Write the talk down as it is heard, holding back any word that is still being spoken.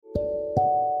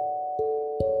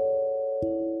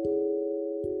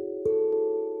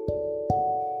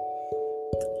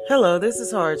Hello, this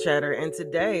is Hard Chatter, and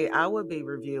today I will be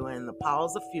reviewing The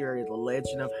Paws of Fury, The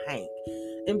Legend of Hank.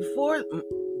 And before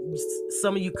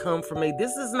some of you come for me,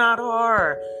 this is not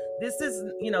horror. This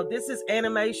is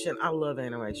animation. I love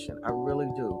animation. I really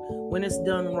do. When it's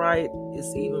done right,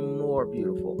 it's even more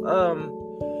beautiful.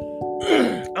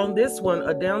 On this one,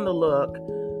 a down the luck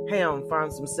hound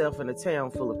finds himself in a town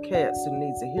full of cats who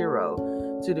needs a hero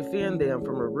to defend them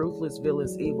from a ruthless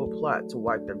villain's evil plot to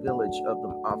wipe their village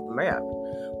off the map.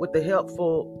 With the help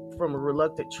from a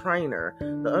reluctant trainer,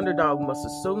 the underdog must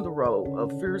assume the role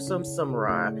of fearsome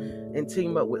samurai and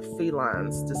team up with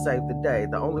felines to save the day.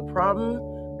 The only problem,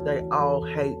 they all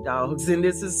hate dogs, and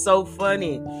this is so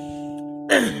funny.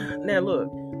 Now look,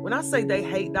 when I say they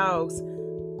hate dogs,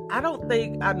 I don't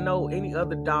think I know any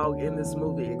other dog in this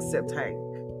movie except Hank,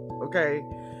 okay?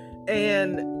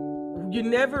 And you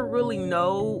never really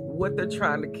know what they're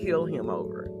trying to kill him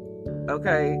over,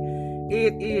 okay?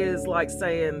 It is like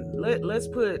saying, let's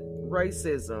give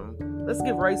racism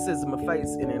a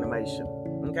face in animation,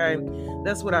 okay?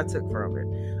 That's what I took from it.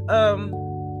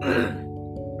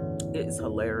 It's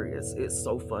hilarious. It's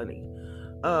so funny.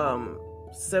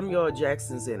 Samuel L.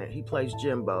 Jackson's in it. He plays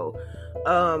Jimbo.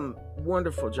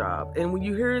 Wonderful job. And when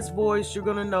you hear his voice, you're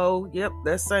gonna know, yep,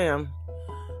 that's Sam.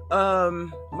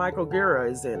 Michael Guerra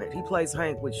is in it. He plays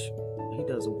Hank, which he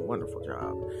does a wonderful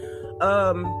job.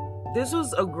 This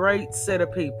was a great set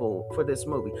of people for this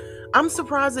movie. I'm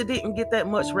surprised it didn't get that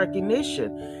much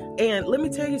recognition. And let me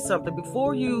tell you something,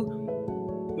 before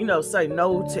you say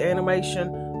no to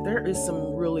animation, there is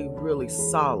some really, really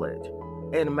solid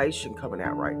animation coming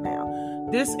out right now.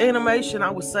 This animation, I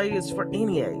would say, is for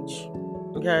any age.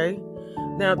 Okay?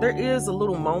 Now, there is a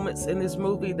little moments in this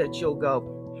movie that you'll go,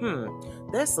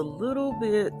 that's a little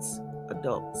bit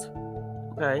adult.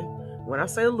 Okay? When I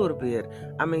say a little bit,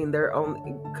 I mean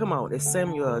it's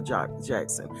Samuel L.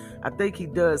 Jackson. I think he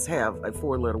does have a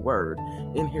 4-letter word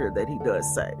in here that he does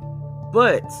say.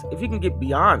 But if you can get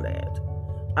beyond that,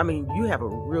 I mean, you have a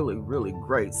really, really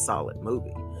great, solid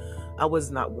movie. I was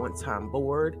not one time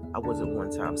bored. I wasn't one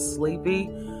time sleepy.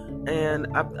 And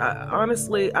I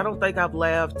honestly, I don't think I've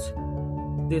laughed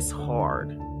this hard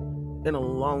in a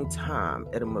long time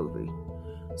at a movie.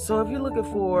 So if you're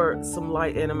looking for some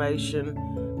light animation,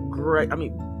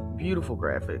 beautiful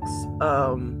graphics,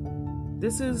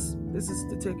 this is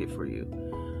the ticket for you.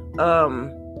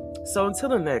 So until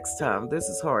the next time, this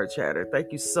is Hard Chatter.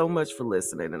 Thank you so much for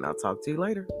listening, and I'll talk to you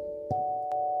later.